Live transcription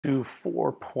To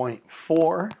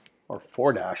 4.4 or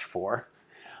 4-4,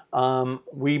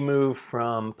 we move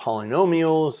from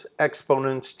polynomials,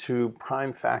 exponents to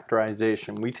prime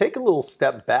factorization. We take a little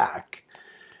step back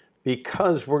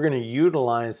because we're going to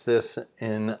utilize this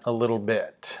in a little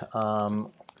bit.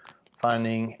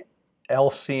 Finding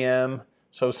LCM,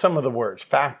 so some of the words,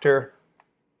 factor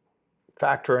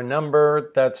a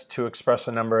number, that's to express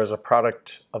a number as a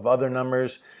product of other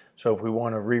numbers. So if we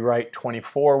want to rewrite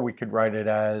 24, we could write it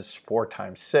as 4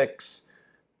 times 6,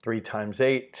 3 times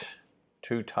 8,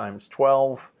 2 times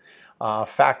 12.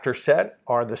 Factor set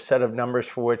are the set of numbers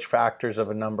for which factors of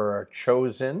a number are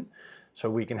chosen. So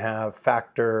we can have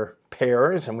factor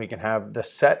pairs and we can have the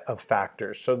set of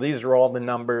factors. So these are all the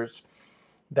numbers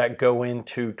that go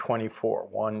into 24.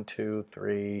 1, 2,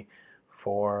 3,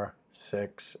 4,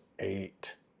 6,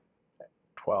 8,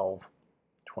 12,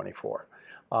 24.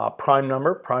 Prime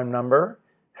number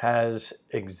has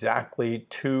exactly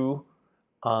two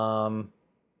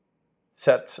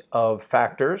sets of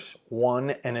factors,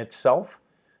 1 and itself.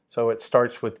 So it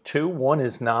starts with 2. 1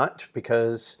 is not,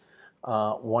 because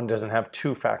 1 doesn't have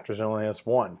 2 factors, it only has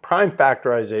 1. Prime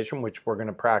factorization, which we're going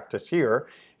to practice here,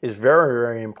 is very,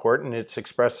 very important. It's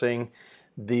expressing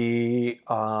the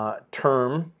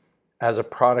term as a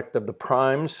product of the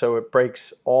primes, so it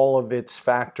breaks all of its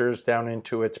factors down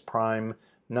into its prime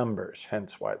numbers,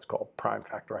 hence why it's called prime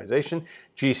factorization.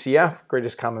 GCF,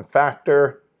 greatest common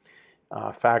factor.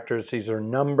 Factors, these are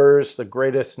numbers, the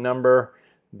greatest number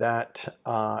that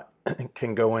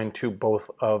can go into both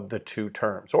of the 2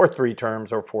 terms, or 3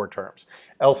 terms, or 4 terms.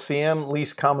 LCM,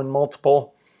 least common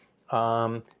multiple,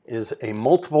 is a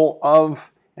multiple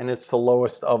of, and it's the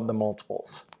lowest of the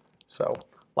multiples. So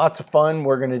lots of fun.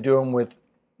 We're going to do them with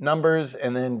numbers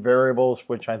and then variables,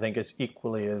 which I think is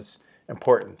equally as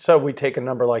important. So we take a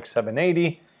number like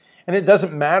 780, and it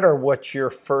doesn't matter what your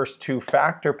first 2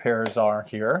 factor pairs are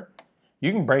here.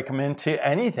 You can break them into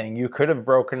anything. You could have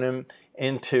broken them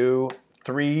into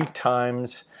 3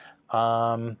 times,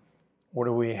 what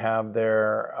do we have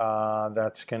there?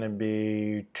 That's going to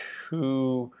be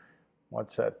 2,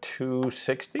 what's that,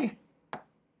 260? Is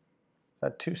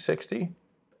that 260?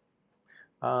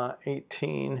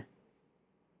 18,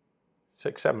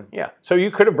 6, 7, yeah. So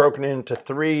you could have broken it into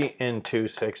 3 and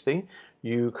 260.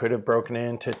 You could have broken it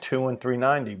into 2 and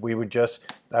 390. We would just,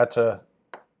 that's a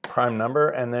prime number,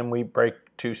 and then we break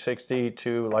 260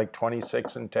 to like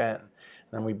 26 and 10.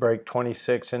 Then we break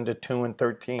 26 into 2 and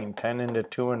 13, 10 into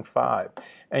 2 and 5.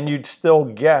 And you'd still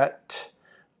get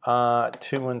 2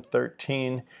 and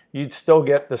 13. You'd still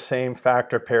get the same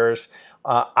factor pairs.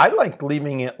 I like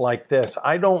leaving it like this.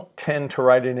 I don't tend to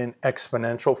write it in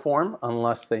exponential form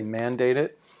unless they mandate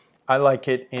it. I like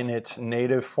it in its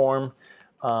native form,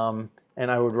 and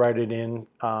I would write it in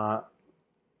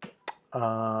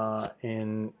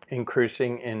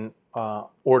increasing in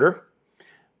order.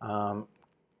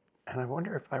 And I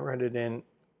wonder if I write it in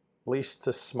least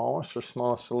to smallest or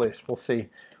smallest to least. We'll see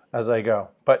as I go.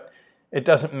 But it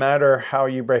doesn't matter how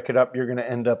you break it up. You're going to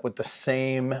end up with the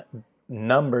same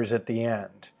numbers at the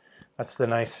end. That's the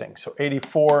nice thing. So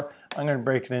 84, I'm going to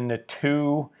break it into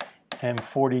 2 and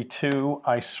 42.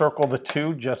 I circle the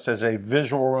 2 just as a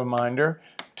visual reminder.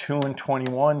 2 and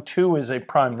 21. 2 is a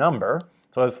prime number.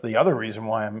 So that's the other reason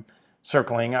why I'm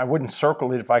circling. I wouldn't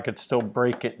circle it if I could still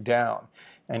break it down.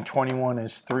 And 21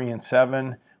 is 3 and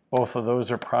 7. Both of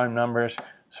those are prime numbers.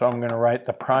 So I'm going to write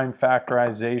the prime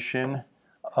factorization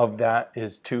of that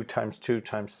is 2 times 2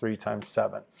 times 3 times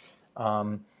 7.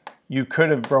 You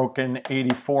could have broken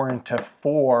 84 into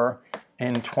 4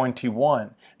 and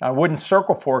 21. Now, I wouldn't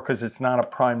circle 4 because it's not a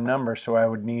prime number, so I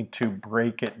would need to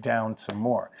break it down some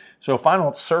more. So if I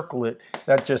don't circle it,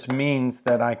 that just means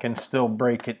that I can still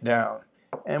break it down.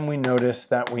 And we notice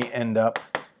that we end up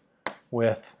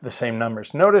with the same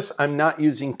numbers. Notice I'm not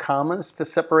using commas to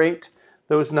separate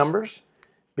those numbers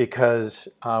because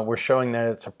we're showing that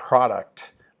it's a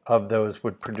product of those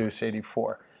would produce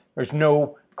 84. There's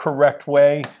no correct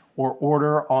way or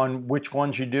order on which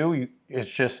ones you do.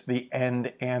 It's just the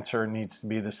end answer needs to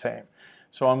be the same.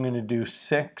 So I'm going to do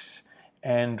 6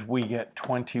 and we get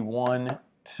 21.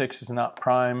 6 is not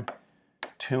prime.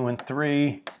 2 and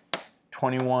 3,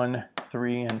 21,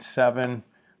 3 and 7.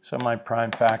 So my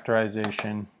prime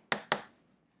factorization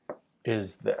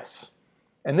is this.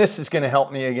 And this is going to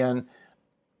help me again.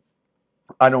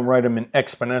 I don't write them in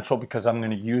exponential because I'm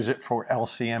going to use it for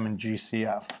LCM and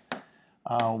GCF.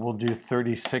 We'll do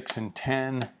 36 and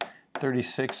 10.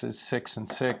 36 is 6 and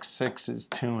 6. 6 is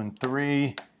 2 and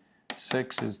 3.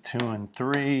 6 is 2 and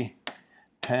 3.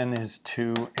 10 is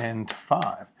 2 and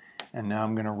 5. And now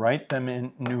I'm going to write them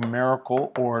in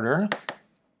numerical order.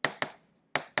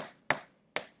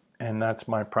 and that's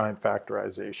my prime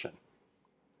factorization.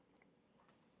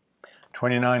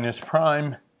 29 is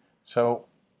prime, so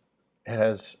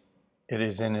it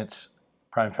is in its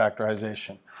prime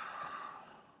factorization.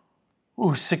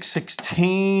 Ooh,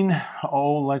 616.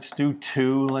 Oh, let's do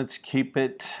 2. Let's keep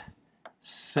it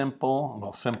simple.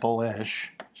 Well,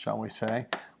 simple-ish, shall we say.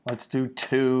 Let's do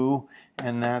 2,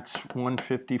 and that's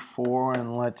 154.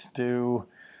 And let's do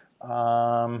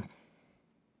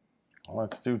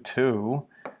 2,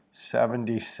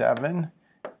 77,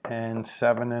 and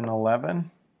 7 and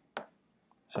 11.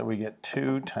 So we get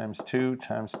 2 times 2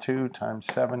 times 2 times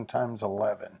 7 times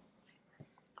 11. I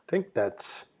think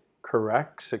that's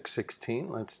correct, 616.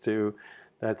 Let's do,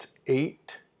 that's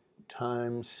 8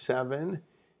 times 7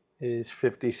 is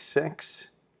 56.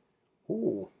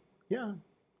 Ooh, yeah,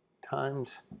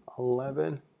 times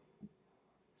 11,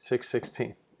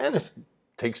 616. And it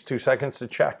takes 2 seconds to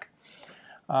check.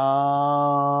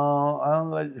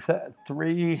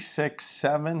 3, 6,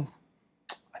 7,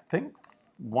 I think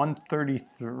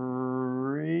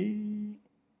 133,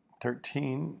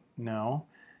 13, no.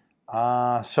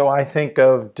 So I think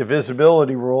of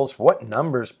divisibility rules. What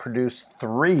numbers produce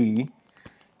 3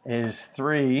 is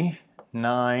 3.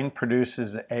 9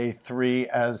 produces a 3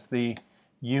 as the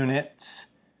units.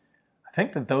 I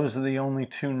think that those are the only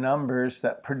 2 numbers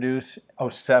that produce,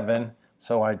 7.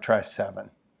 So I'd try 7.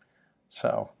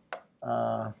 So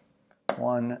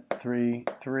 1, 3,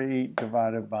 3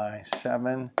 divided by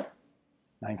 7,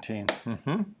 19.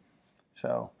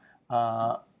 So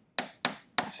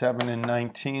 7 and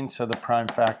 19, so the prime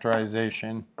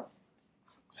factorization,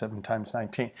 7 times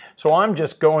 19. So I'm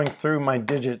just going through my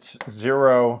digits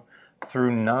 0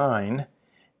 through 9,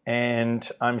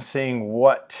 and I'm seeing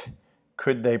what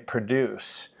could they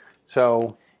produce.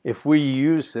 So if we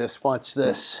use this, watch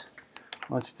this.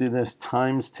 Let's do this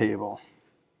times table.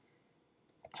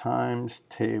 Times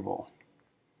table.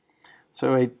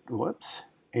 So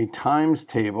a times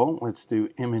table, let's do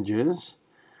images.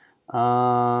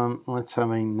 Let's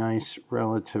have a nice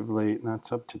relatively,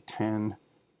 that's up to 10.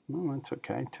 Well, that's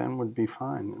okay. 10 would be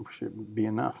fine. It should be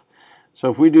enough.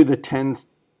 So if we do the 10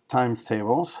 times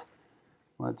tables,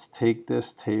 let's take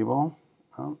this table.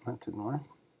 Oh, that didn't work.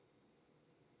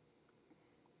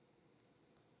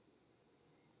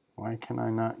 Why can I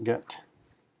not get,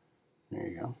 there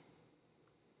you go.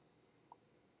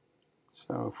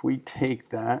 So if we take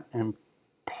that and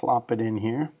plop it in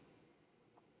here,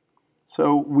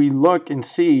 so we look and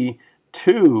see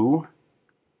 2,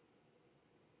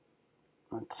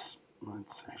 let's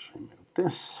actually move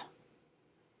this.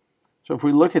 So if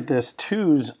we look at this,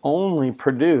 2's only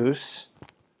produce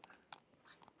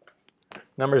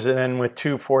numbers that end with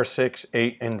 2, 4, 6,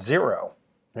 8, and 0.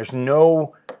 There's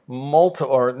no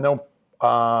multiple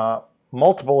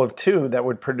of 2 that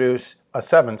would produce a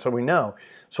 7, so we know.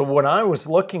 So what I was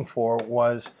looking for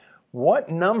was what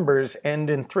numbers end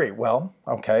in 3? Well,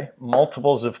 okay,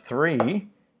 multiples of 3.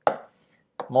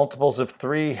 Multiples of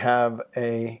 3 have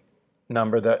a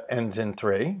number that ends in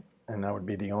 3, and that would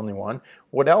be the only one.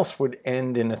 What else would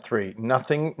end in a 3?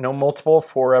 Nothing, no multiple of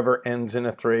 4 ever ends in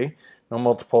a 3. No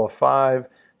multiple of 5,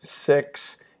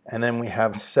 6, and then we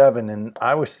have 7. And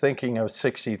I was thinking of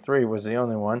 63 was the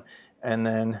only one, and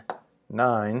then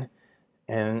 9.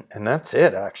 And that's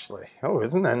it, actually. Oh,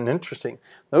 isn't that interesting?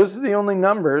 Those are the only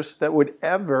numbers that would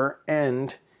ever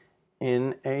end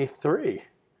in a 3.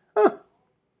 Huh.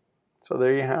 So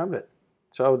there you have it.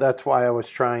 So that's why I was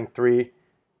trying 3,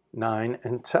 9,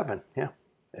 and 7. Yeah,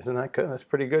 isn't that good? That's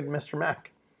pretty good, Mr.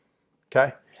 Mac.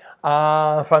 Okay.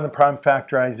 Find the prime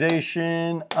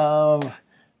factorization of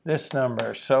this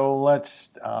number. So let's,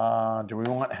 do we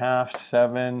want half?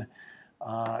 7,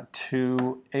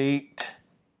 2, 8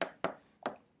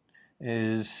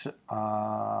 is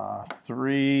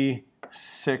 3,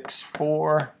 6,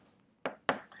 4.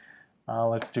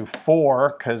 Let's do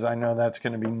 4, because I know that's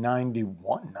going to be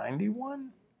 91.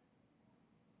 91?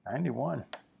 91.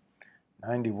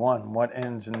 91. What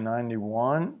ends in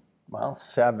 91? Well,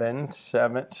 7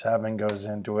 goes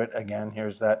into it. Again,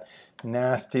 here's that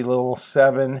nasty little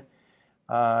 7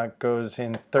 goes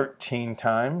in 13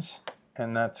 times,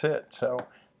 and that's it. So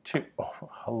 2, oh,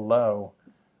 hello,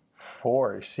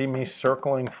 4. You see me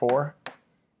circling 4?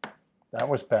 That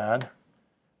was bad.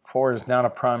 4 is not a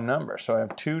prime number, so I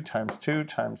have 2 times 2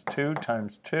 times 2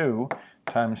 times 2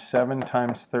 times 7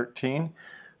 times 13.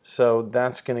 So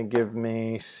that's going to give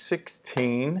me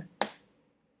 16.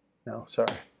 No, sorry.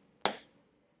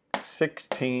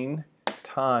 16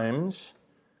 times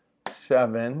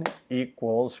 7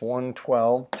 equals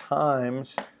 112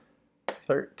 times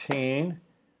 13,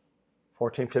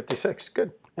 1456.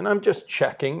 Good. And I'm just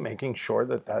checking, making sure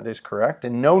that that is correct.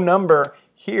 And no number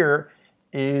here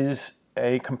is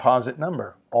a composite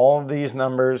number. All of these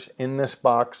numbers in this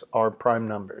box are prime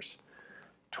numbers.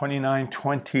 29,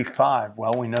 25.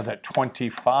 Well, we know that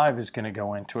 25 is going to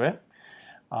go into it.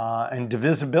 And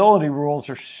divisibility rules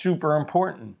are super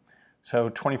important. So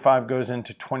 25 goes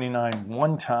into 29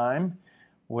 one time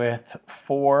with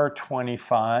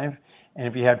 4.25. And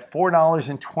if you had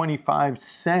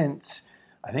 $4.25,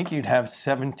 I think you'd have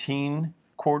 17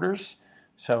 quarters.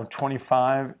 So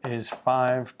 25 is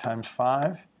 5 times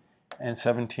 5, and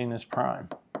 17 is prime.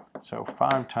 So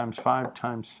 5 times 5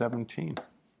 times 17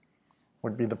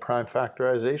 would be the prime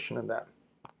factorization of that.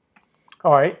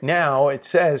 All right, now it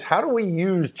says, how do we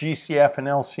use GCF and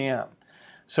LCM?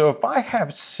 So if I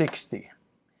have 60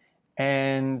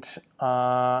 and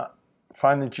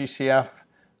find the GCF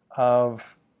of,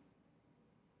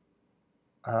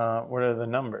 what are the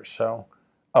numbers? So,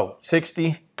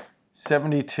 60,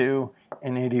 72,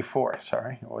 and 84.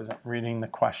 Sorry, I wasn't reading the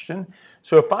question.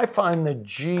 So if I find the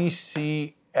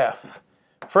GCF,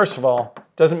 first of all,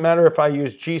 doesn't matter if I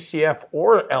use GCF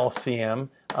or LCM,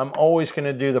 I'm always going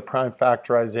to do the prime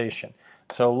factorization.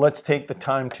 So let's take the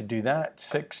time to do that.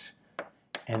 6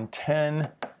 and 10,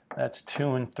 that's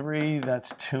 2 and 3,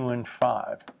 that's 2 and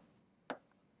 5.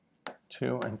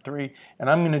 2 and 3, and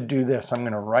I'm going to do this. I'm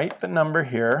going to write the number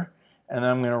here, and then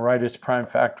I'm going to write its prime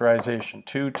factorization.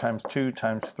 2 times 2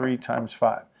 times 3 times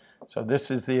 5. So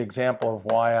this is the example of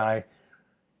why I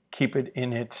keep it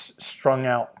in its strung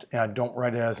out. I don't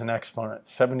write it as an exponent.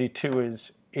 72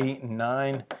 is 8 and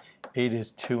 9. 8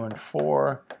 is 2 and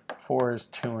 4. 4 is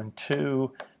 2 and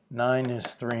 2. 9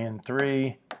 is 3 and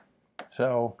 3.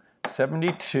 So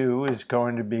 72 is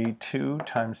going to be 2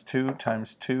 times 2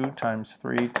 times 2 times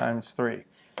 3 times 3.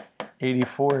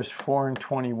 84 is 4 and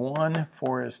 21.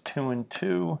 4 is 2 and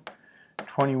 2.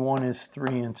 21 is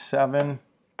 3 and 7.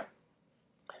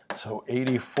 So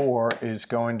 84 is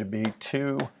going to be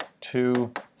 2,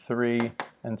 2, 3,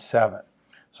 and 7.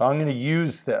 So I'm going to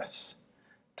use this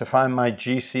to find my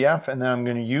GCF, and then I'm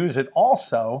going to use it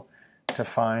also to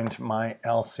find my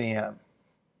LCM.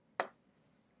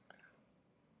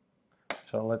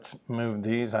 So let's move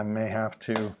these. I may have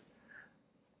to,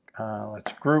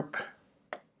 let's group,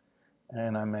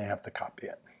 and I may have to copy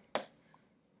it.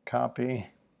 Copy,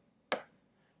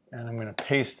 and I'm going to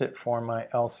paste it for my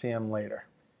LCM later.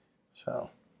 So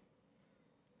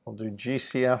we'll do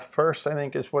GCF first, I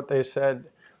think is what they said.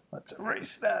 Let's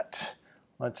erase that.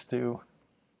 Let's do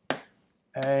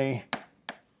a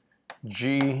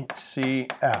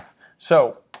GCF.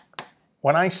 So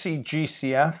when I see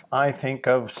GCF, I think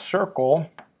of circle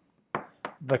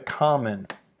the common.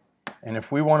 And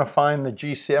if we want to find the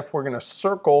GCF, we're going to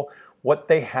circle what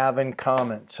they have in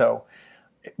common. So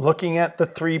looking at the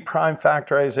 3 prime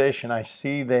factorization, I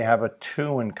see they have a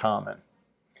 2 in common.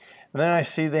 And then I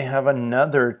see they have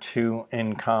another 2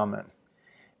 in common.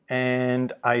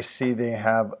 And I see they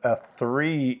have a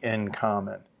 3 in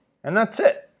common. And that's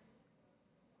it.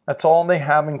 That's all they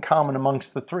have in common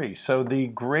amongst the 3. So the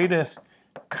greatest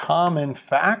common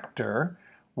factor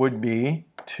would be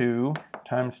 2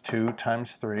 times 2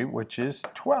 times 3, which is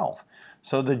 12.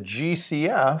 So the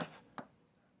GCF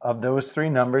of those 3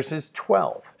 numbers is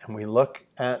 12. And we look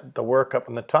at the work up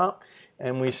on the top,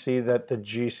 and we see that the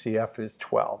GCF is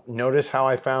 12. Notice how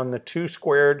I found the 2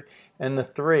 squared and the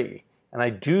 3. And I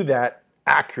do that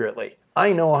accurately.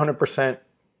 I know 100%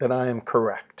 that I am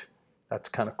correct. That's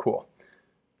kind of cool.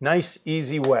 Nice,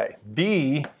 easy way.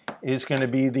 B is going to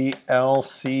be the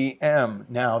LCM.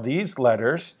 Now, these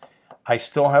letters, I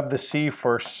still have the C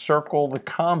for circle the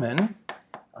common.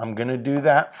 I'm going to do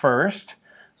that first.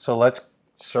 So let's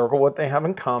circle what they have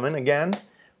in common again.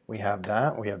 We have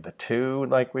that. We have the 2,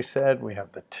 like we said. We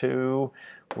have the 2.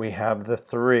 We have the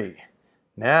 3.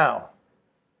 Now,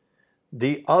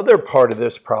 the other part of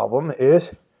this problem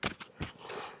is,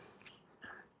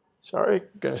 sorry,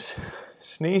 gonna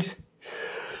sneeze.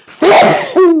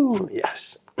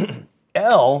 Yes.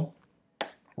 L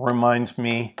reminds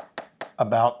me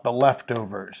about the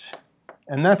leftovers.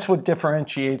 And that's what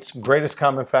differentiates greatest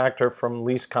common factor from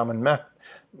least common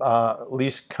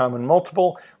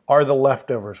multiple are the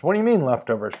leftovers. What do you mean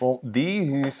leftovers? Well,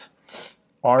 these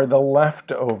are the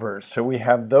leftovers. So we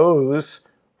have those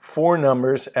 4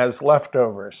 numbers as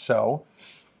leftovers. So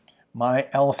my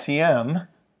LCM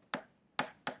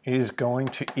is going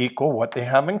to equal what they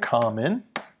have in common,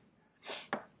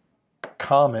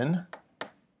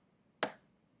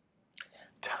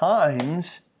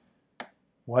 times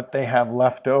what they have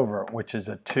left over, which is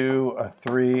a 2, a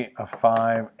 3, a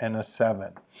 5, and a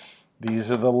 7. These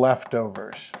are the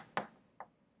leftovers.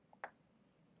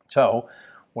 So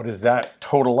What does that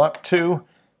total up to?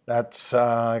 That's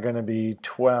going to be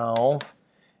 12,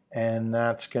 and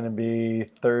that's going to be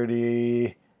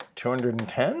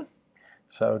 210.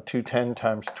 So 210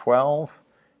 times 12,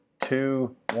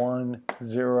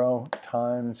 210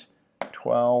 times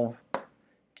 12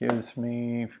 gives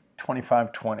me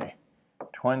 2520.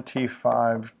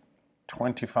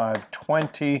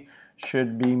 2520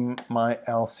 should be my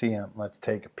LCM. Let's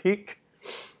take a peek.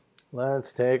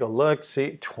 Let's take a look.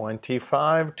 See,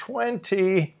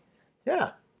 2520.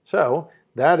 Yeah, so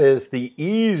that is the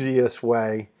easiest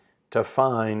way to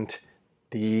find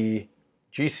the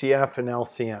GCF and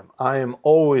LCM. I am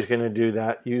always going to do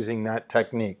that using that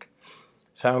technique.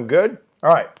 Sound good?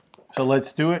 All right, so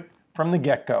let's do it from the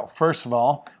get-go. First of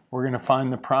all, we're going to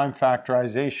find the prime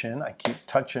factorization. I keep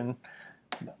touching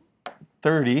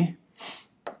 30.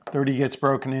 30 gets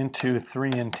broken into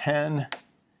 3 and 10.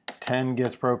 10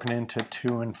 gets broken into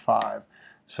 2 and 5.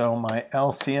 So my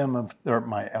my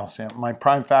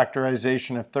prime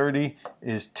factorization of 30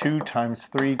 is 2 times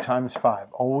 3 times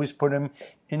 5. Always put them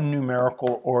in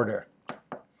numerical order.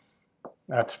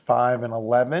 That's 5 and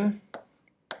 11.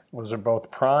 Those are both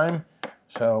prime.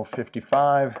 So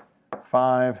 55,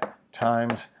 5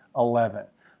 times 11.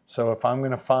 So if I'm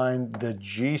going to find the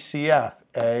GCF,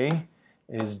 A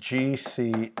is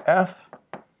GCF.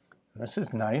 This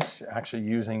is nice, actually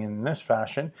using in this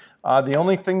fashion. The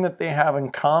only thing that they have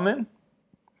in common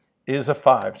is a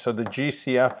 5. So the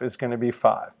GCF is going to be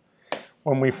 5.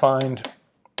 When we find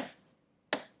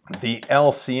the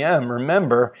LCM,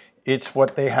 remember, it's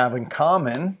what they have in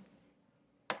common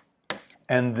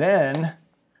and then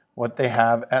what they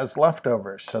have as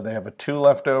leftovers. So they have a 2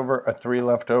 leftover, a 3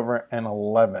 leftover, and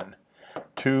 11.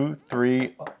 2,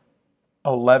 3,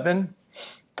 11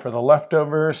 for the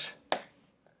leftovers.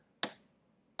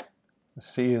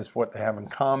 C is what they have in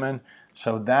common.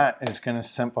 So that is going to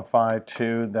simplify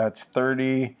to, that's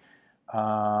 30.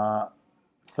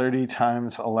 30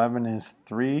 times 11 is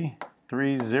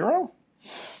 330?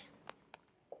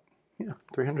 Yeah,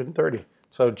 330.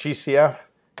 So GCF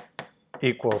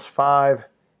equals 5.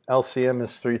 LCM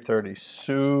is 330.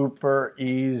 Super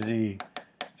easy.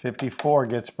 54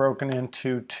 gets broken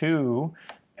into 2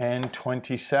 and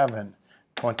 27.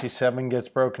 27 gets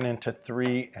broken into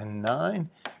 3 and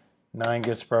 9. 9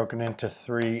 gets broken into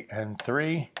 3 and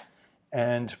 3.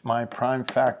 And my prime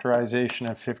factorization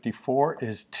of 54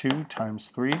 is 2 times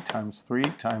 3 times 3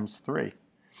 times 3.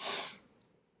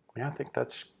 Yeah, I think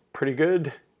that's pretty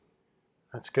good.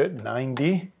 That's good.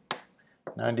 90.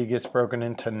 90 gets broken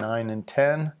into 9 and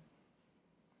 10.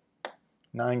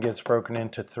 9 gets broken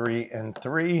into 3 and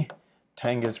 3.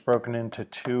 10 gets broken into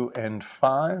 2 and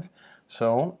 5.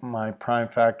 So my prime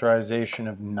factorization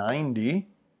of 90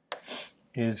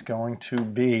 is going to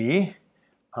be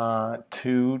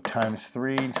 2 times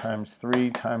 3 times 3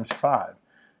 times 5.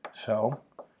 So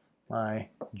my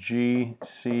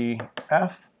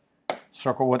GCF,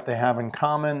 circle what they have in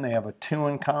common. They have a 2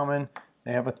 in common.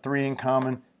 They have a 3 in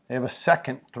common. They have a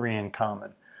second 3 in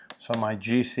common. So my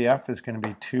GCF is going to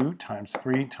be 2 times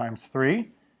 3 times 3,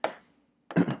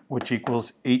 which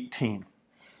equals 18.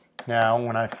 Now,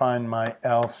 when I find my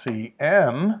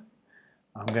LCM,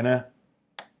 I'm going to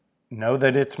know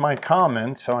that it's my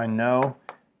common, so I know,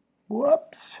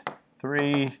 whoops,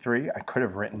 3, 3, I could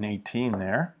have written 18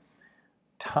 there,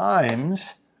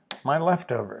 times my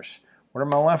leftovers. What are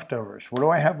my leftovers? What do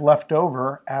I have left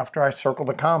over after I circle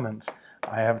the commons?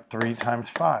 I have 3 times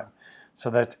 5. So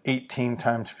that's 18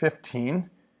 times 15.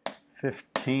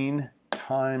 15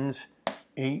 times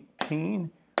 18,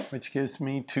 which gives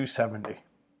me 270.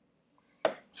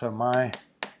 So my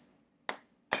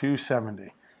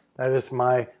 270. That is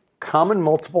my common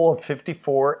multiple of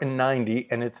 54 and 90,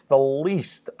 and it's the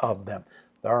least of them.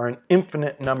 There are an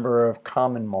infinite number of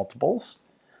common multiples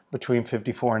between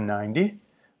 54 and 90,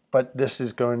 but this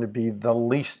is going to be the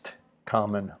least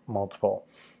common multiple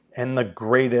and the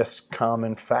greatest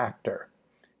common factor.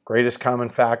 Greatest common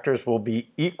factors will be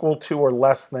equal to or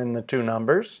less than the two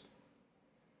numbers,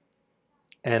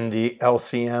 and the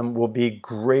LCM will be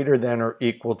greater than or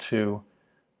equal to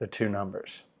the two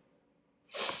numbers.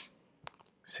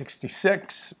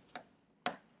 66,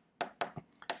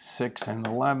 6 and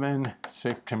 11,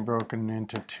 6 can broken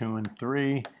into 2 and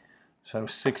 3. So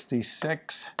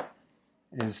 66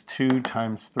 is 2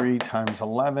 times 3 times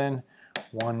 11.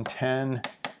 110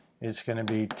 is going to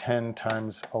be 10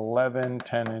 times 11.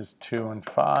 10 is 2 and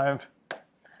 5.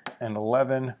 And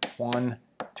 11,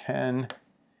 110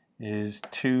 is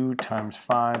 2 times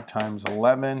 5 times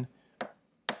 11.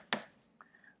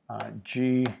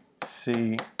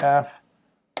 GCF,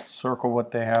 circle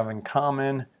what they have in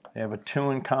common. They have a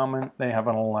 2 in common. They have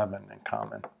an 11 in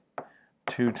common.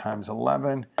 2 times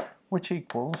 11, which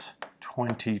equals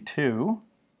 22.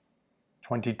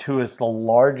 22 is the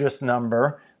largest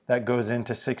number that goes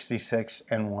into 66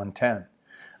 and 110.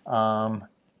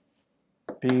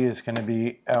 B is going to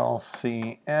be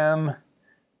LCM.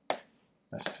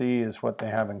 The C is what they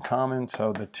have in common,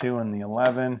 so the 2 and the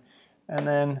 11. And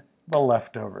then the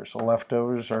leftovers. The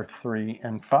leftovers are 3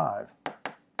 and 5.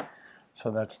 So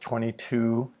that's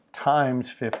 22 times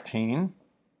 15.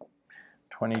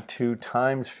 22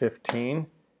 times 15.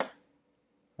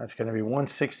 That's going to be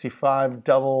 165.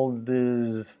 Doubled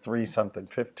is 3 something.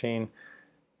 15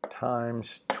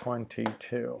 times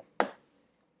 22.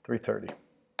 330.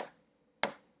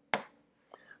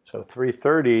 So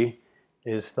 330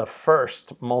 is the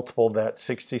first multiple that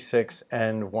 66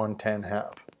 and 110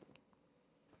 have.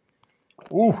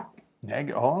 Ooh,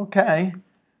 okay.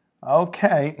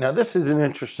 Okay, now this is an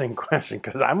interesting question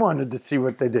because I wanted to see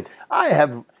what they did.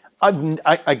 I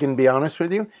can be honest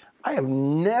with you, I have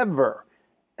never,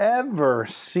 ever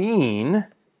seen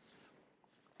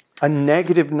a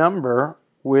negative number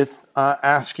with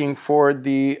asking for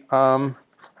the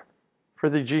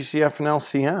GCF and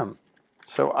LCM.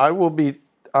 So I will be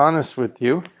honest with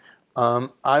you.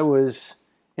 I was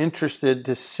interested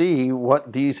to see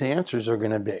what these answers are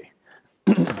going to be.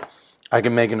 I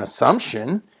can make an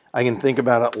assumption. I can think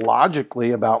about it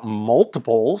logically about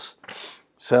multiples.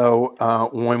 So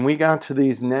when we got to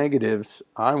these negatives,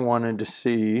 I wanted to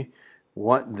see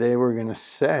what they were going to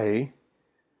say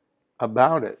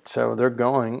about it. So they're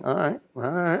going, all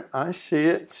right, I see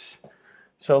it.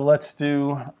 So let's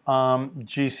do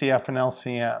GCF and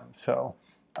LCM. So,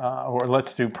 or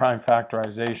let's do prime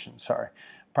factorization, sorry.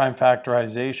 Prime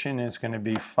factorization is going to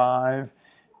be 5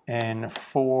 and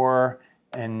 4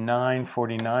 and 9,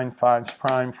 49. 5's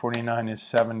prime, 49 is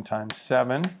 7 times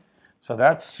 7. So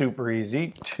that's super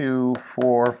easy. 2,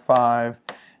 4, 5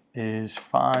 is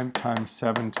 5 times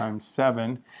 7 times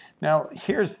 7. Now,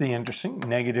 here's the interesting,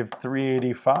 negative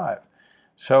 385.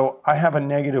 So I have a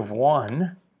negative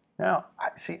 1. Now,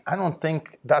 I don't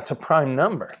think that's a prime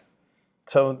number.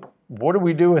 So what do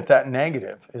we do with that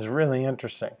negative is really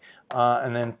interesting.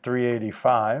 And then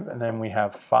 385, and then we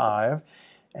have 5.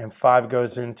 And 5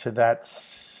 goes into that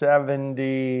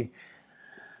 70,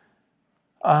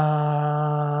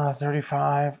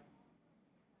 35,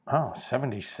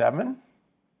 77?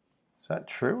 Is that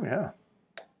true? Yeah.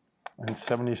 And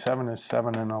 77 is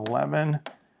 7 and 11.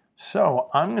 So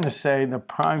I'm going to say the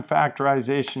prime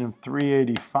factorization of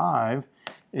 385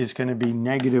 is going to be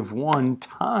negative 1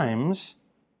 times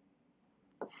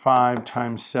 5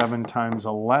 times 7 times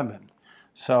 11.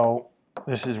 So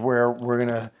this is where we're going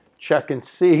to check and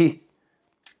see.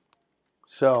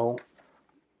 So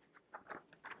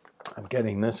I'm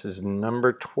getting this is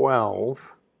number 12.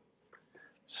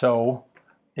 So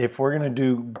if we're going to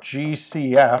do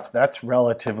GCF, that's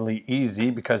relatively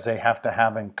easy because they have to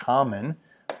have in common.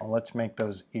 Well, let's make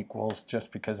those equals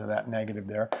just because of that negative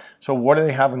there. So what do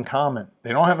they have in common?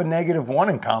 They don't have a negative 1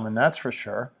 in common, that's for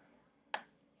sure.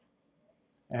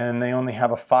 And they only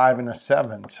have a 5 and a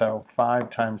 7. So 5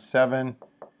 times 7.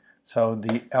 So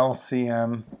the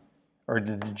LCM, or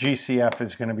the GCF,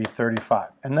 is going to be 35.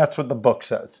 And that's what the book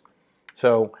says.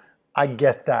 So I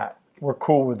get that. We're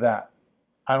cool with that.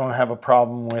 I don't have a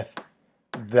problem with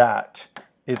that.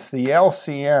 It's the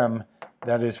LCM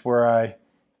that is where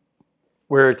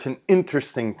it's an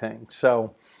interesting thing.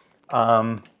 So,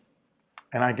 and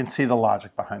I can see the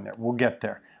logic behind it. We'll get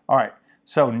there. All right.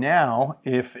 So now,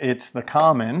 if it's the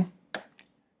common,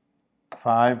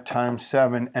 5 times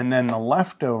 7, and then the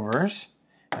leftovers,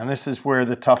 and this is where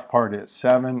the tough part is,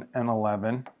 7 and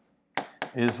 11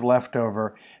 is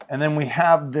leftover, and then we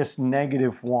have this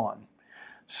negative 1.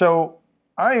 So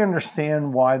I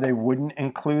understand why they wouldn't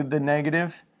include the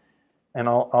negative, and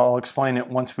I'll explain it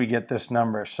once we get this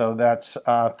number. So that's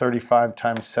 35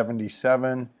 times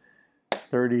 77.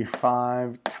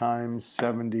 35 times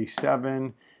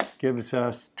 77 gives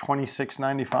us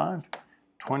 2695.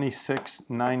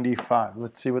 2695.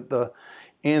 Let's see what the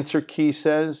answer key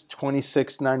says.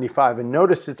 2695. And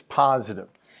notice it's positive.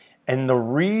 And the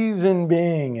reason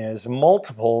being is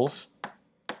multiples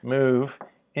move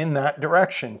in that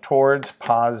direction towards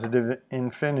positive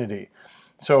infinity.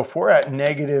 So if we're at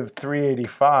negative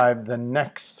 385, the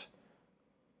next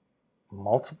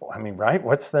multiple, right?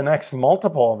 What's the next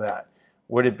multiple of that?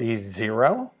 Would it be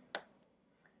 0?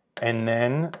 And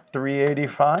then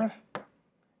 385?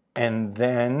 And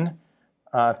then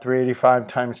 385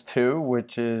 times 2,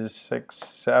 which is 6,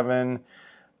 7,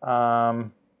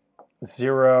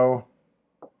 0,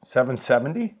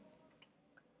 770.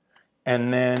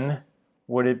 And then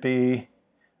would it be,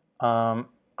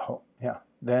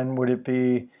 then would it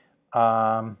be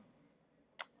 5,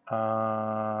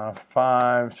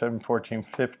 7, 14,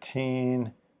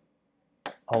 15,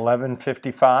 11,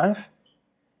 55,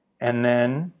 and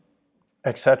then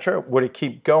etc. Would it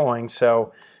keep going?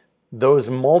 So those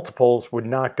multiples would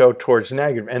not go towards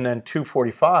negative. And then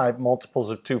 245, multiples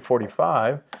of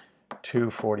 245,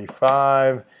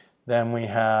 245, then we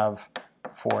have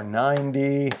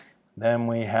 490, then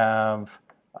we have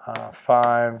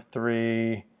 5,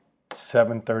 3,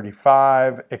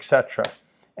 735, etc.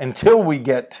 until we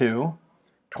get to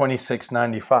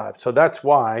 2695. So that's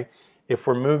why if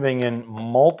we're moving in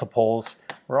multiples,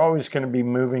 we're always going to be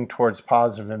moving towards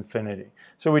positive infinity.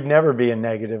 So we'd never be a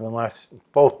negative unless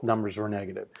both numbers were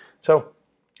negative. So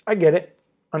I get it.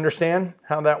 Understand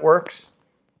how that works?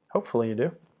 Hopefully you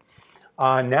do.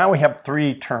 Now we have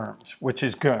 3 terms, which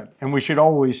is good. And we should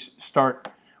always start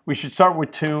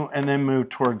with 2 and then move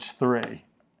towards 3.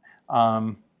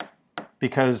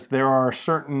 Because there are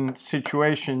certain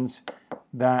situations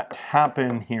that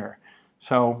happen here.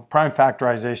 So prime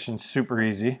factorization is super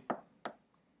easy.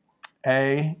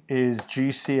 A is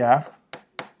GCF.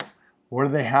 What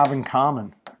do they have in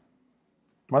common?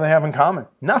 What do they have in common?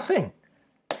 Nothing.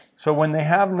 So when they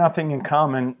have nothing in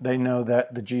common, they know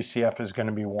that the GCF is going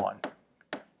to be 1.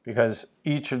 Because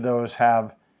each of those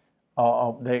have,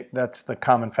 that's the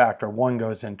common factor. 1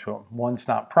 goes into them. 1's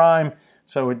not prime,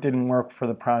 so it didn't work for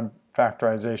the prime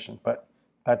factorization. But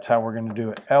that's how we're going to do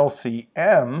it.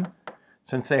 LCM,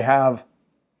 since they have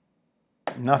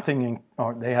nothing in,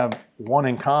 or they have 1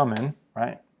 in common,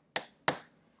 right?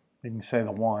 You can say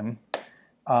the 1.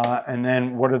 And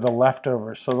then what are the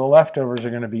leftovers? So the leftovers are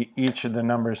going to be each of the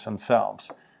numbers themselves.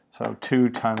 So 2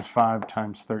 times 5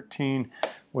 times 13,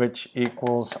 which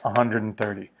equals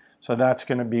 130. So that's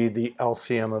going to be the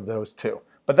LCM of those two.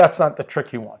 But that's not the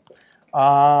tricky one.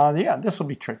 Yeah, this will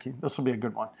be tricky. This will be a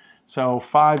good one. So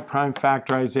 5 prime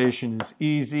factorization is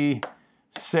easy.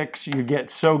 6, you get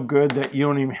so good that you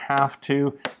don't even have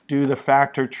to do the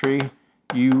factor tree.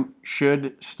 You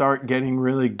should start getting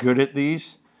really good at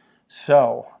these.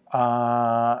 So,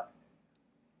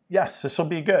 yes, this will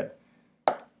be good.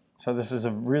 So this is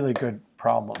a really good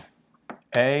problem.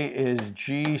 A is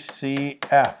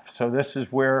GCF. So this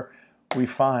is where we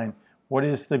find what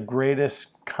is the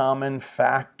greatest common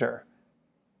factor.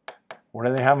 What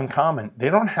do they have in common? They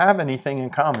don't have anything in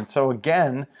common. So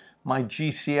again, my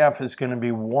GCF is going to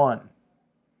be 1.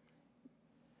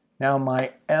 Now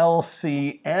my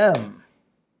LCM.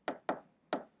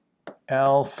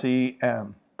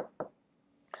 LCM.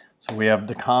 So we have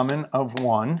the common of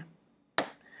 1,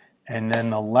 and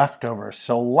then the leftovers.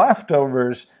 So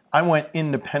leftovers, I went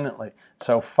independently.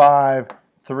 So 5,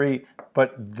 3,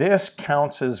 but this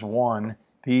counts as 1.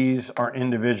 These are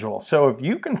individual. So if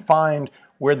you can find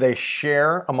where they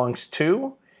share amongst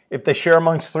 2, if they share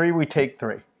amongst 3, we take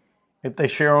 3. If they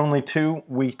share only 2,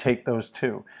 we take those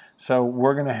 2. So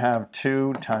we're going to have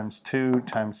 2 times 2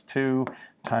 times 2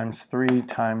 times 3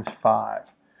 times 5.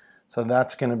 So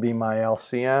that's going to be my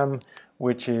LCM,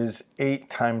 which is 8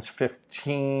 times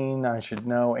 15. I should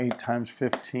know 8 times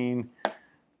 15.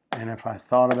 And if I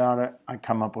thought about it, I'd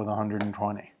come up with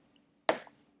 120.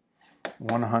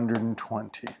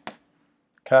 120.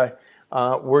 Okay.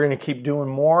 We're going to keep doing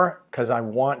more because I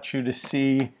want you to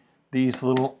see these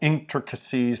little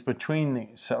intricacies between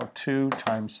these. So 2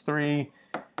 times 3,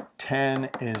 10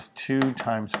 is 2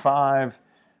 times 5,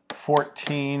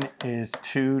 14 is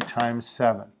 2 times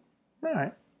 7. All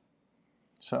right.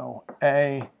 So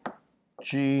A,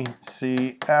 G,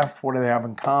 C, F, what do they have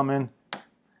in common?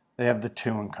 They have the 2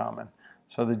 in common.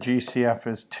 So the GCF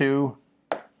is 2.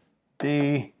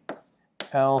 B,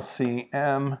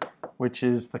 LCM, which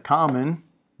is the common,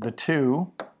 the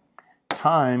 2,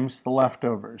 times the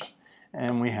leftovers.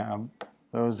 And we have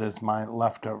those as my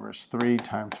leftovers. 3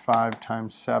 times 5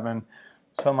 times 7.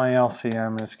 So my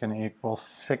LCM is going to equal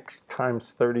 6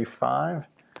 times 35.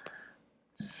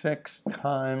 6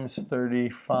 times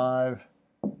 35,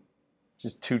 which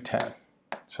is 210.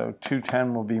 So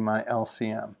 210 will be my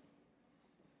LCM.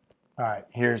 All right,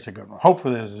 here's a good one.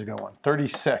 Hopefully this is a good one.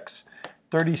 36.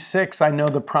 36, I know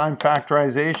the prime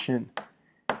factorization.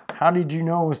 How did you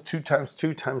know it was 2 times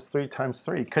 2 times 3 times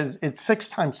 3? Because it's 6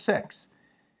 times 6.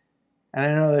 And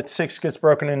I know that 6 gets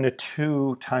broken into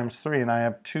 2 times 3, and I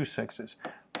have 2 6s.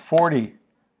 40.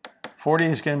 40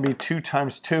 is going to be 2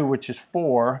 times 2, which is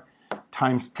 4,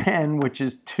 times 10, which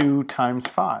is 2 times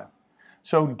 5.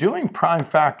 So doing prime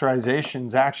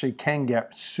factorizations actually can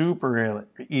get super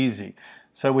easy.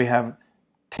 So we have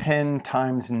 10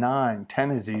 times 9.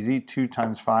 10 is easy. 2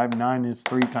 times 5. 9 is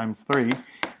 3 times 3.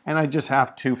 And I just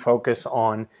have to focus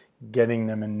on getting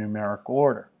them in numerical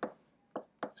order.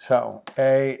 So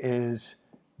A is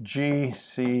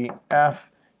GCF.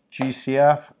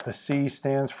 GCF, the C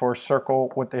stands for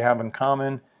circle what they have in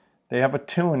common. They have a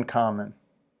 2 in common.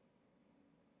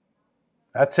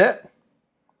 That's it.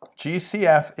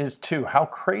 GCF is 2. How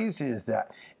crazy is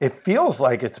that? It feels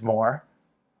like it's more,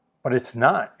 but it's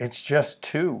not. It's just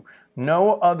 2.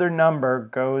 No other number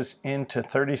goes into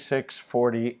 36,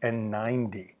 40, and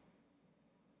 90.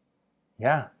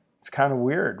 Yeah, it's kind of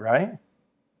weird, right?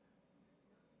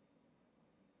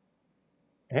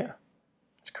 Yeah,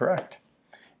 it's correct.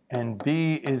 And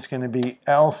B is going to be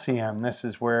LCM. This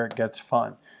is where it gets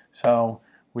fun. So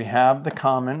we have the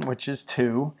common, which is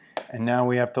 2, and now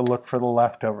we have to look for the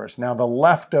leftovers. Now the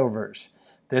leftovers,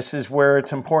 this is where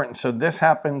it's important. So this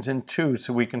happens in 2,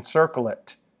 so we can circle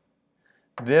it.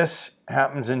 This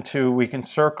happens in 2, we can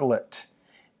circle it.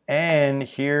 And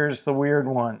here's the weird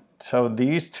one. So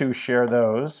these 2 share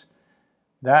those.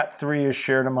 That 3 is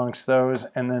shared amongst those,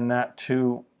 and then that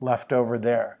 2 left over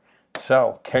there.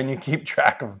 So can you keep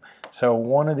track of them? So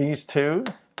one of these 2,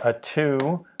 a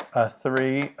 2, a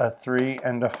 3, a 3,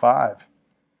 and a 5.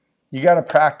 You got to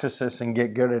practice this and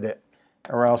get good at it,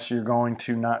 or else you're going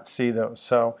to not see those.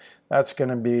 So that's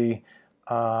going to be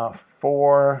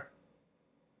 4.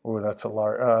 Oh, that's a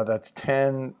large. That's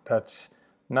 10. That's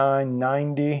 9.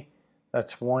 90.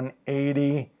 That's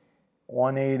 180.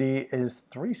 180 is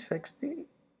 360.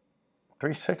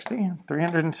 360.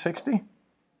 360.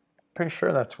 Pretty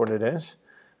sure that's what it is.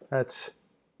 That's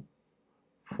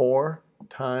 4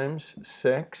 times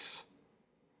 6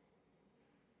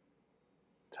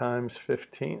 times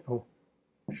 15. Oh,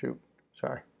 shoot.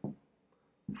 Sorry.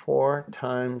 4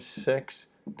 times 6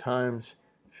 times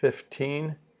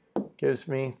 15 gives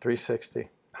me 360.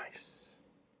 Nice.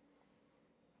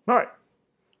 All right.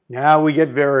 Now we get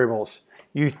variables.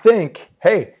 You think,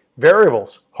 hey,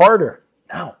 variables, harder.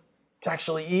 No, it's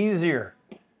actually easier.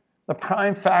 The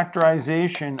prime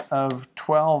factorization of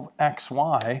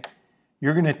 12xy,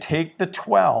 you're going to take the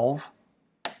 12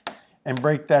 and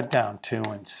break that down. 2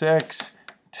 and 6,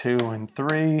 2 and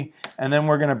 3, and then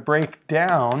we're going to break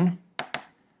down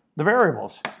the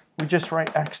variables. We just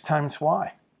write x times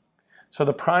y. So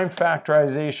the prime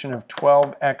factorization of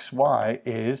 12xy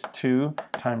is 2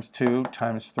 times 2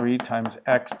 times 3 times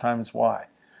x times y.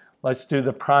 Let's do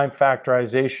the prime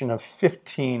factorization of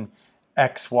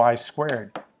 15xy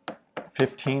squared.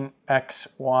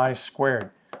 15xy squared.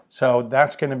 So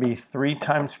that's going to be 3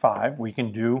 times 5. We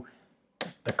can do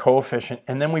the coefficient.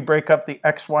 And then we break up the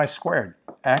xy squared.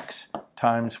 X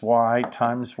times y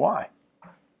times y.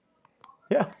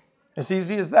 Yeah, as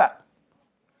easy as that.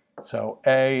 So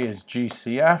A is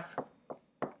GCF.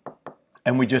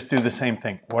 And we just do the same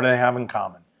thing. What do they have in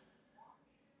common?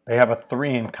 They have a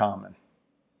 3 in common.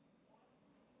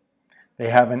 They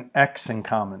have an x in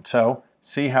common. So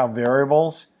see how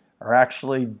variables are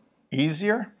actually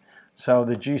easier? So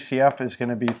the GCF is going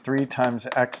to be 3 times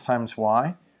x times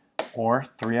y, or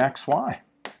 3xy.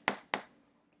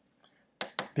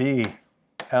 B,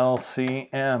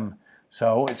 LCM.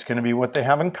 So it's going to be what they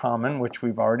have in common, which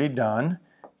we've already done.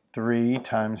 3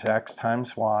 times x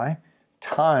times y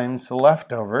times the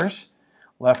leftovers.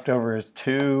 Leftover is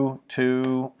 2,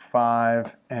 2,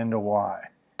 5, and a y.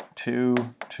 2,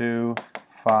 2,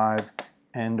 5,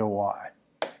 and a y.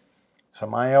 So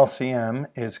my LCM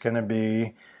is going to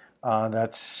be,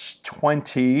 that's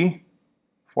 20.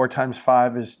 4 times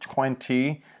 5 is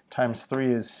 20, times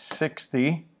 3 is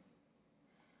 60,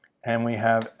 and we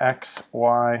have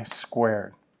xy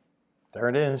squared. There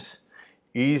it is.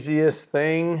 Easiest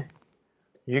thing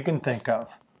you can think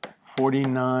of.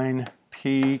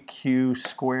 49pq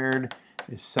squared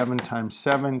is 7 times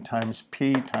 7 times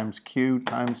p times q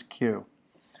times q.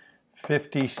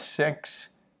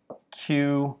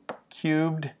 56q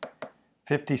cubed.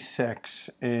 56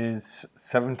 is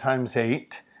 7 times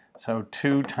 8. So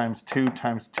 2 times 2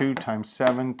 times 2 times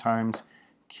 7 times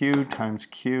q times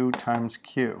q times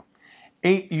q.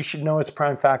 8, you should know it's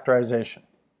prime factorization.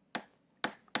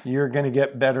 You're going to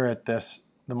get better at this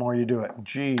the more you do it.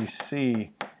 G,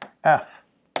 C, F.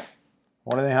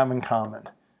 What do they have in common?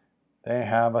 They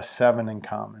have a 7 in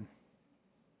common.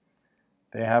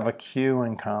 They have a q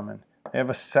in common. They have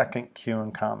a second q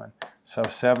in common. So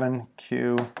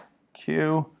 7q,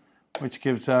 q, which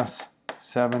gives us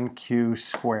 7q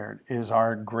squared is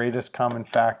our greatest common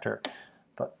factor.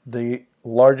 But the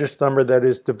largest number that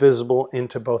is divisible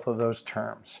into both of those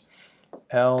terms.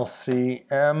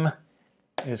 LCM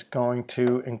is going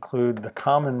to include the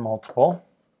common multiple,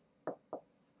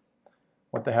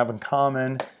 what they have in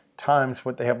common, times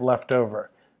what they have left over.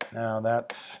 Now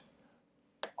that's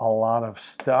a lot of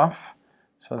stuff.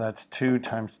 So that's 2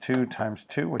 times 2 times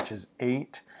 2, which is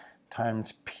 8,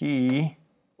 times p.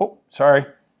 Oh, sorry.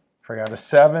 Forgot a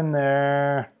 7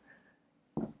 there.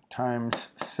 Times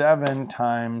 7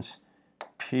 times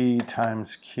P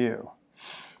times Q.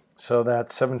 So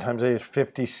that's 7 times 8 is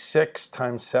 56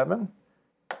 times 7.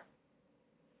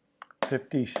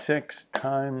 56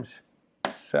 times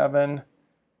 7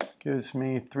 gives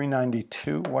me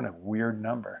 392. What a weird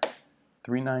number.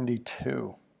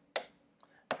 392.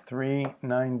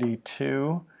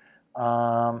 392.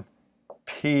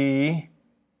 P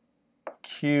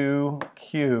Q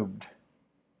cubed.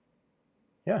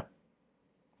 Yeah.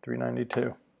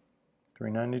 392.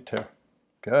 392.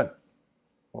 Good.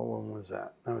 What one was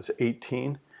that? That was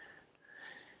 18.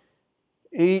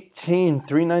 18.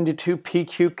 392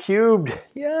 PQ cubed.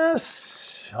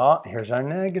 Yes. Oh, here's our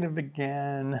negative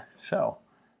again. So,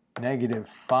 negative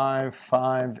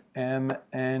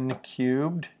 55mn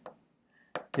cubed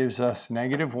gives us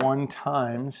negative 1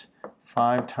 times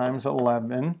 5 times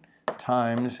 11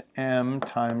 times m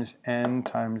times n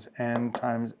times n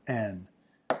times n.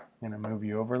 I'm going to move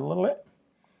you over a little bit.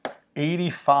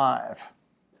 85.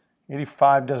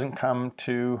 85 doesn't come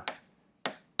to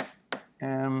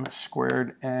m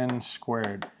squared n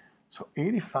squared. So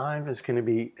 85 is going to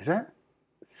be, is that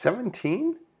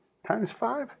 17 times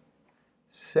 5?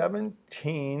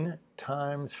 17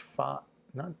 times 5,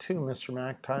 not 2, Mr.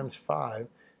 Mac, times 5,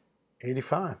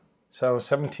 85. So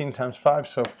 17 times 5,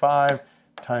 so 5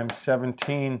 times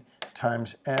 17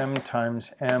 times m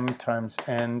times m times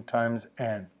n times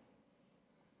n.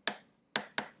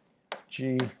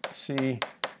 GCF,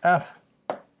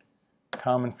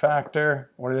 common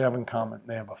factor. What do they have in common?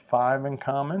 They have a 5 in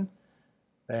common.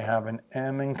 They have an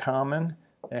m in common.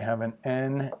 They have an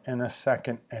n and a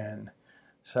second n.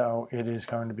 So it is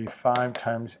going to be 5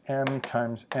 times m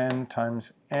times n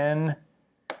times n,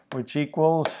 which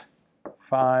equals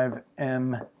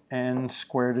 5mn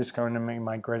squared is going to be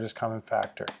my greatest common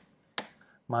factor.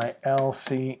 My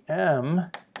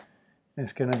LCM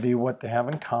is going to be what they have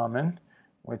in common,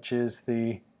 which is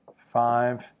the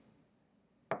 5mn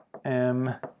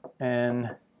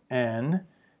n,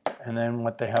 and then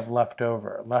what they have left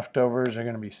over. Leftovers are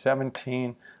going to be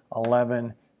 17,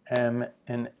 11, m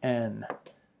and n.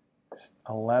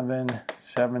 11,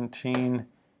 17,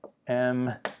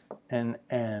 m and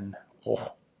n.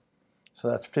 Oh. So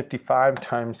that's 55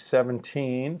 times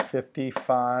 17.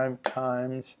 55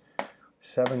 times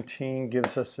 17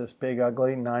 gives us this big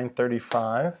ugly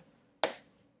 935.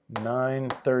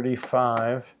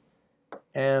 935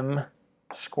 m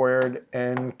squared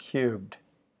n cubed.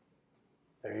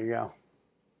 There you go.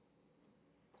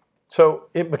 So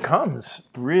it becomes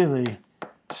really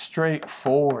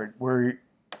straightforward where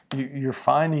you're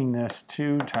finding this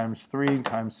 2 times 3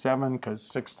 times 7, because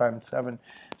 6 times 7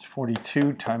 is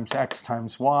 42, times x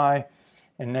times y,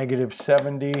 and negative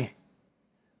 70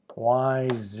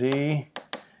 yz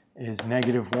is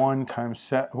negative 1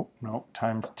 times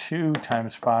times 2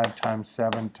 times 5 times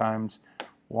 7 times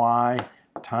y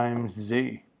times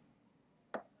z.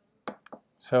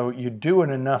 So you do it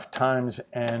enough times,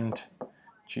 and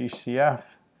GCF,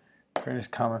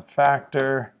 greatest common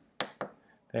factor,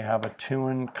 they have a 2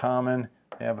 in common,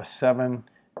 they have a 7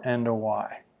 and a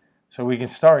y. So we can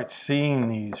start seeing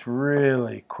these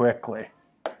really quickly,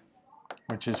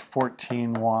 which is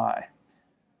 14y.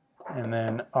 And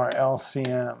then our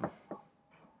LCM,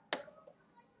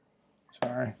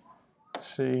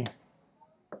 C,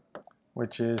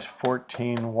 which is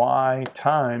 14y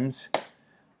times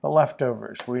the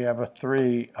leftovers. We have a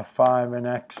 3, a 5, an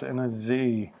x, and a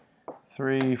z.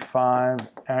 3, 5,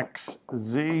 x,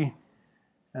 z.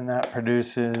 And that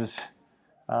produces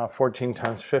 14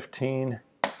 times 15.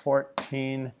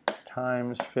 14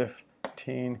 times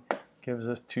 15 gives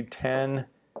us 210.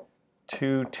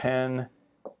 210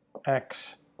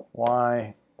 x,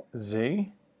 y,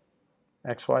 z.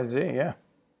 X, y, z, yeah.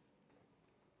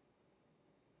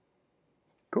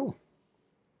 Cool.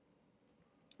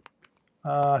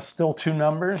 Still two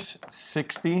numbers,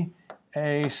 60,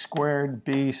 a squared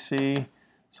bc.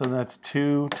 So that's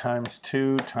 2 times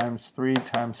 2 times 3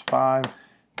 times 5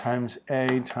 times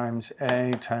a times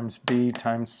b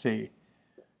times c.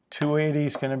 280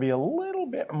 is going to be a little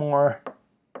bit more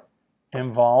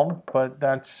involved, but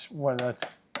that's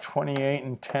 28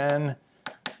 and 10.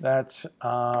 That's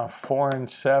 4 and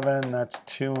 7. That's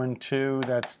 2 and 2.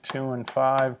 That's 2 and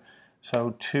 5.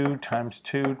 So 2 times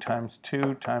 2 times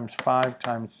 2 times 5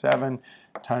 times 7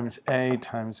 times a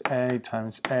times a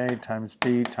times a times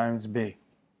b times b.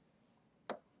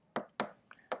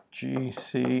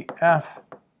 GCF.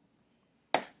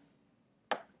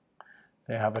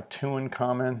 They have a 2 in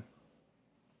common.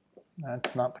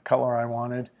 That's not the color I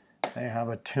wanted. They have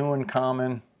a 2 in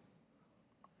common.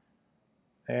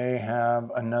 They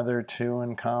have another 2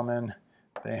 in common.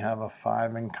 They have a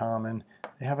 5 in common.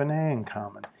 They have an A in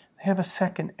common. They have a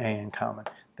second A in common.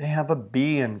 They have a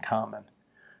B in common.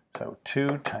 So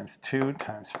 2 times 2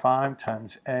 times 5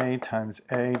 times A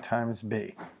times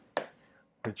B,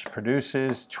 which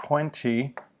produces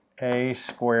 20A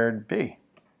squared B.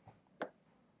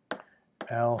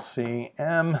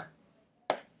 LCM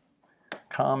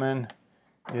common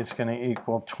is going to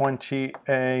equal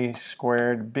 20A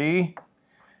squared B.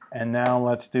 And now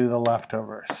let's do the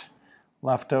leftovers.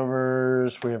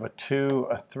 Leftovers, we have a 2,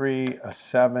 a 3, a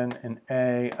 7, an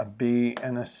A, a B,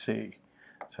 and a C.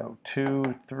 So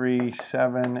 2, 3,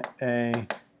 7, A,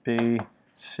 B,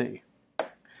 C.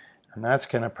 And that's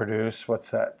going to produce,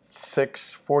 what's that?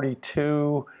 6,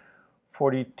 42,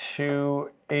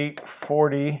 42,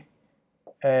 840,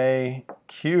 A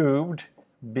cubed,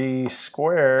 B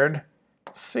squared,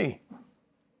 C.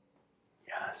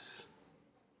 Yes.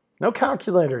 No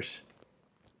calculators.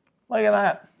 Look at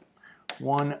that.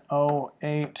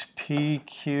 108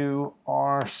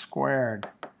 PQR squared.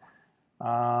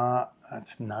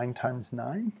 That's 9 times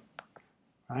 9,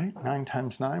 right? 9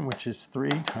 times 9, which is 3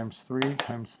 times 3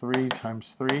 times 3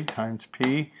 times 3 times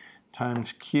P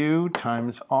times Q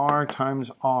times R times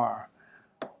R.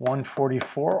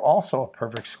 144, also a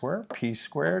perfect square. P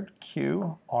squared,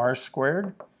 Q, R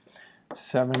squared.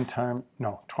 12 times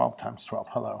 12.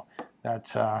 Hello.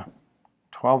 That's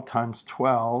 12 times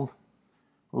 12.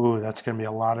 Ooh, that's going to be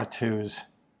a lot of 2's.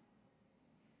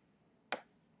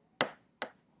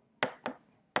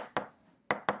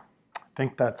 I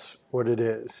think that's what it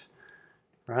is,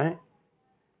 right?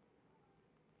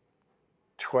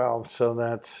 12, so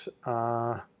that's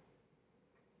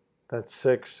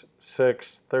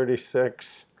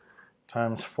 36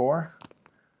 times 4.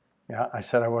 Yeah, I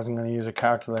said I wasn't going to use a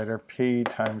calculator. P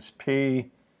times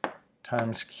Q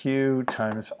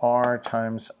times R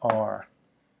times R.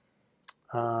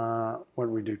 What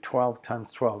do we do? 12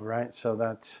 times 12, right? So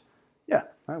that's, yeah,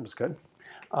 that was good.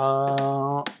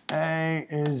 A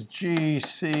is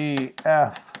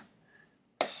GCF.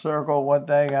 Circle what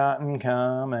they got in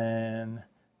common.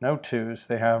 No 2's.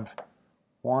 They have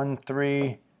 1,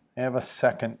 3. They have a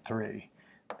second 3.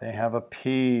 They have a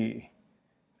P.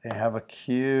 They have a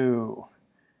Q.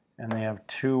 And they have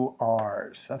 2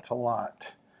 R's. That's a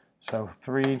lot. So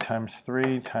 3 times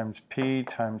P times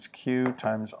Q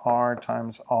times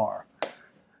R,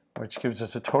 which gives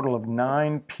us a total of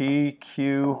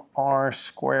 9PQR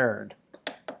squared.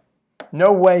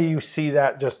 No way you see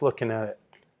that just looking at it.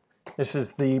 This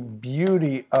is the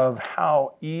beauty of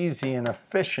how easy and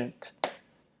efficient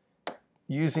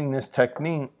using this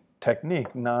technique,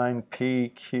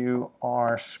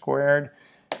 9PQR squared.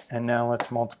 And now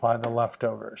let's multiply the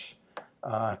leftovers.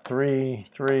 3,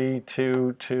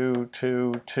 2, 2,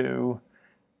 2, 2,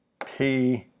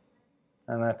 P,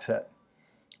 and that's it.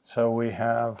 So we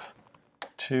have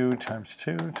 2 times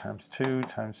 2 times 2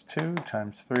 times 2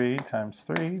 times 3 times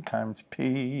 3 times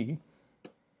P,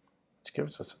 which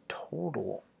gives us a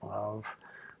total of,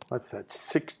 what's that,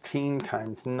 16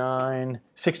 times 9,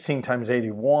 16 times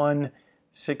 81,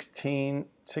 16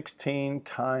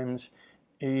 times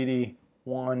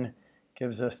 81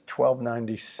 gives us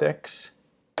 1296.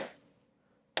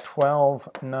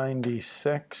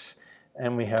 1296,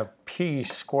 and we have P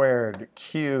squared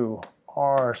Q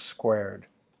R squared.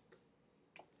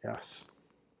 Yes,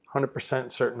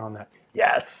 100% certain on that.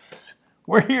 Yes,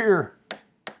 we're here.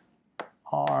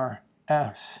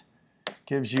 RS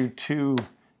gives you 2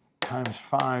 times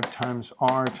 5 times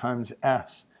R times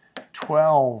S.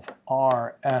 12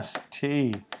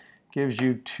 RST gives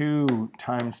you 2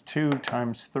 times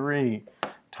 3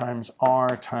 times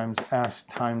R times S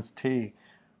times T.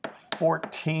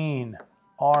 14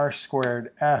 R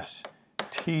squared S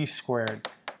T squared.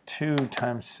 2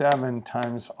 times 7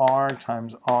 times R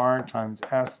times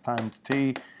S times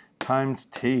T times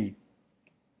T.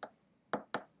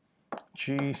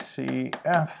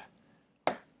 GCF,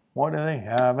 what do they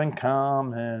have in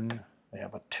common? They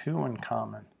have a 2 in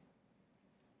common.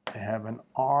 They have an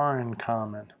R in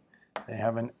common. They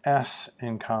have an S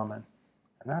in common.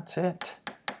 And that's it.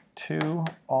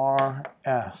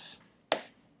 2RS.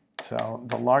 So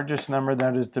the largest number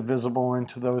that is divisible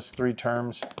into those 3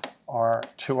 terms are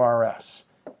 2RS.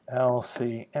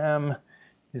 LCM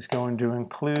is going to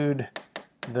include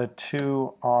the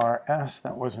 2RS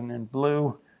that wasn't in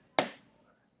blue,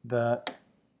 the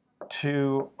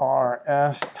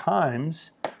 2RS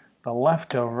times the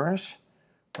leftovers,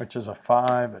 which is a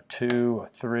 5, a 2, a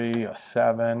 3, a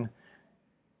 7,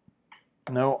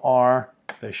 no R,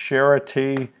 they share a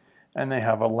T, and they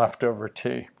have a leftover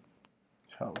T.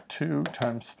 So 2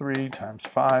 times 3 times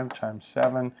 5 times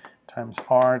 7 times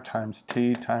r times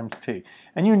t times t.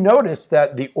 And you notice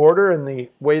that the order and the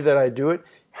way that I do it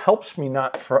helps me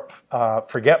not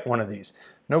forget one of these.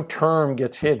 No term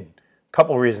gets hidden. A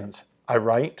couple reasons. I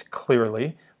write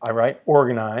clearly, I write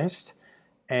organized,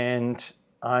 and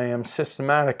I am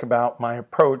systematic about my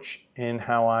approach in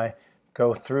how I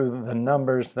go through the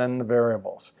numbers, then the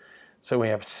variables. So we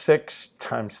have 6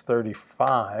 times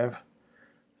 35.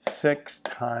 6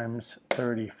 times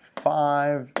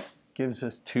 35 gives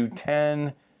us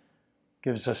 210,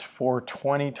 gives us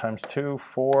 420 times 2,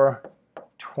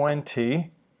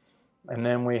 420. And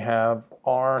then we have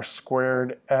r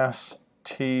squared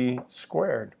st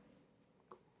squared.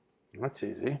 That's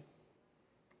easy.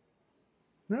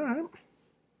 All right.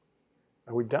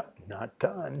 Are we done? Not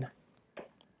done. I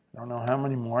don't know how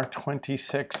many more.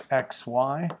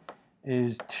 26xy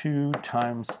is 2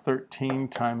 times 13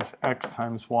 times x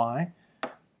times y.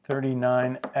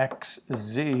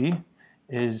 39xz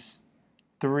is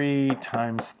 3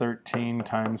 times 13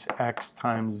 times x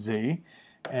times z.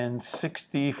 And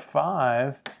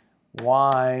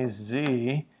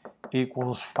 65yz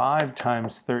equals 5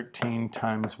 times 13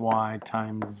 times y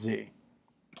times z.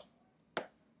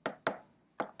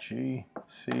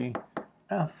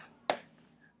 GCF.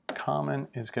 Common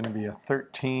is going to be a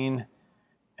 13,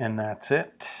 and that's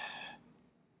it.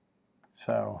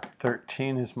 So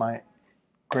 13 is my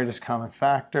greatest common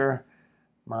factor.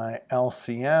 My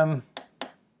LCM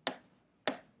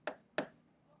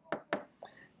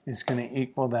is going to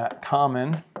equal that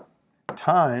common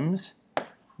times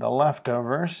the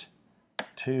leftovers.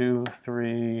 2,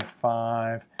 3,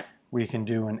 5. We can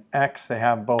do an x. They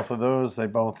have both of those. They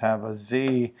both have a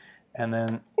z. And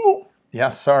then, oh, yeah,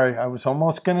 sorry, I was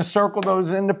almost going to circle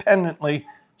those independently.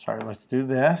 Sorry, let's do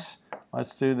this.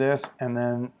 Let's do this. And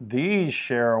then these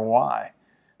share a y.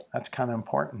 That's kind of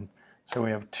important. So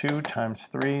we have 2 times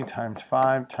 3 times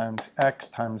 5 times x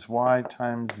times y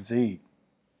times z,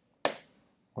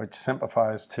 which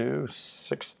simplifies to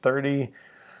 630.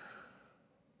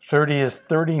 30 is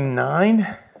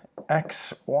 39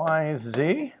 x, y,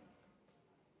 z.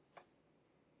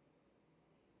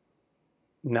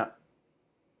 No,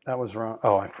 that was wrong.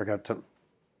 Oh, I forgot to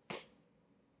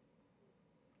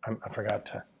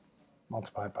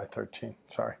multiply it by 13.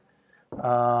 Sorry.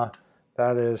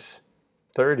 That is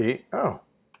 30. Oh,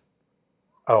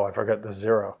 I forgot the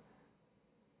 0.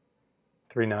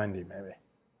 390 maybe.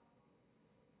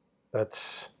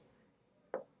 That's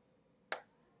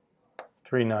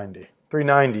 390.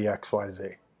 390 x, y,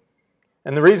 z.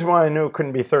 And the reason why I knew it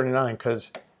couldn't be 39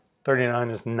 because 39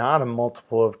 is not a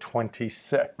multiple of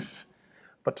 26,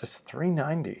 but just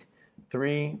 390.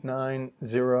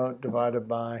 390 divided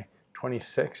by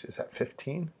 26, is that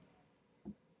 15?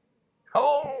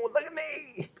 Oh, look at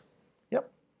me. Yep.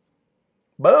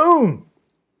 Boom.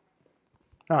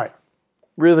 All right.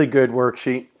 Really good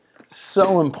worksheet.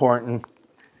 So important.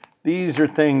 These are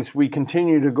things we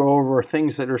continue to go over,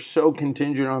 things that are so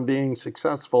contingent on being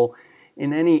successful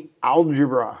in any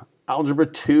algebra. Algebra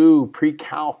 2,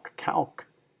 pre-calc, calc.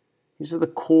 These are the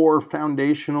core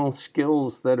foundational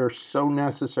skills that are so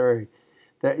necessary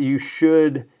that you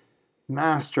should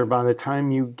master by the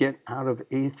time you get out of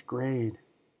 8th grade.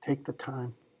 Take the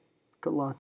time. Good luck.